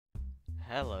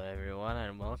Hello everyone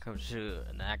and welcome to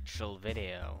an actual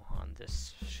video on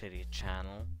this shitty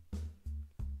channel.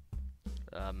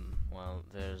 Well,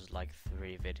 there's like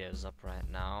 3 videos up right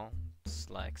now. It's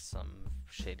like some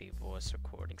shitty voice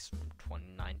recordings from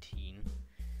 2019.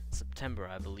 September,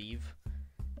 I believe.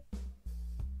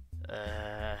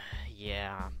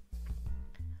 Yeah.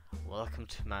 Welcome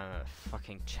to my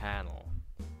fucking channel.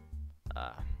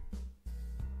 There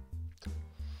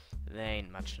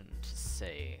ain't much to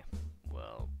say.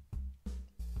 Well,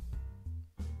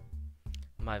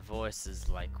 my voice is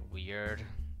like weird,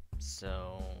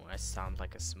 so I sound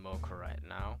like a smoker right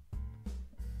now.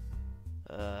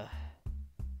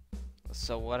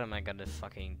 So what am I gonna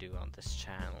fucking do on this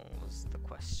channel is the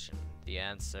question. The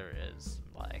answer is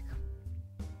like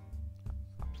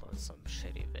upload some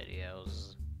shitty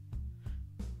videos,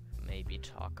 maybe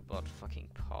talk about fucking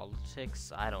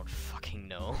politics. I don't fucking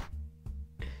know.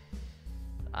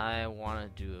 I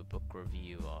want to do a book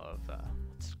review of,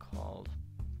 what's it called?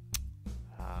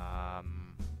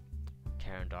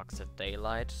 Paradox at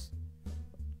Daylight.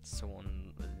 It's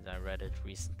one I read it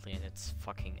recently and it's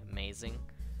fucking amazing.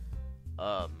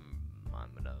 I'm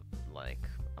gonna, like,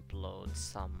 upload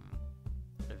some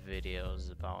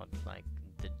videos about, like,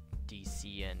 the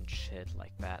DC and shit,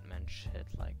 like Batman shit,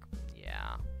 like,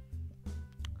 yeah.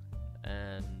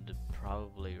 And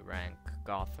probably rank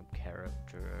Gotham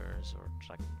characters or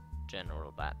like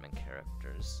general Batman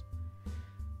characters.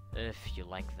 If you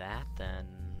like that, then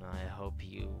I hope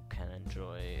you can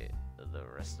enjoy the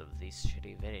rest of these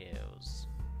shitty videos.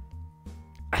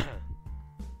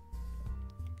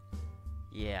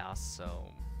 Yeah,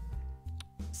 so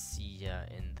see ya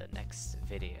in the next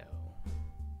video.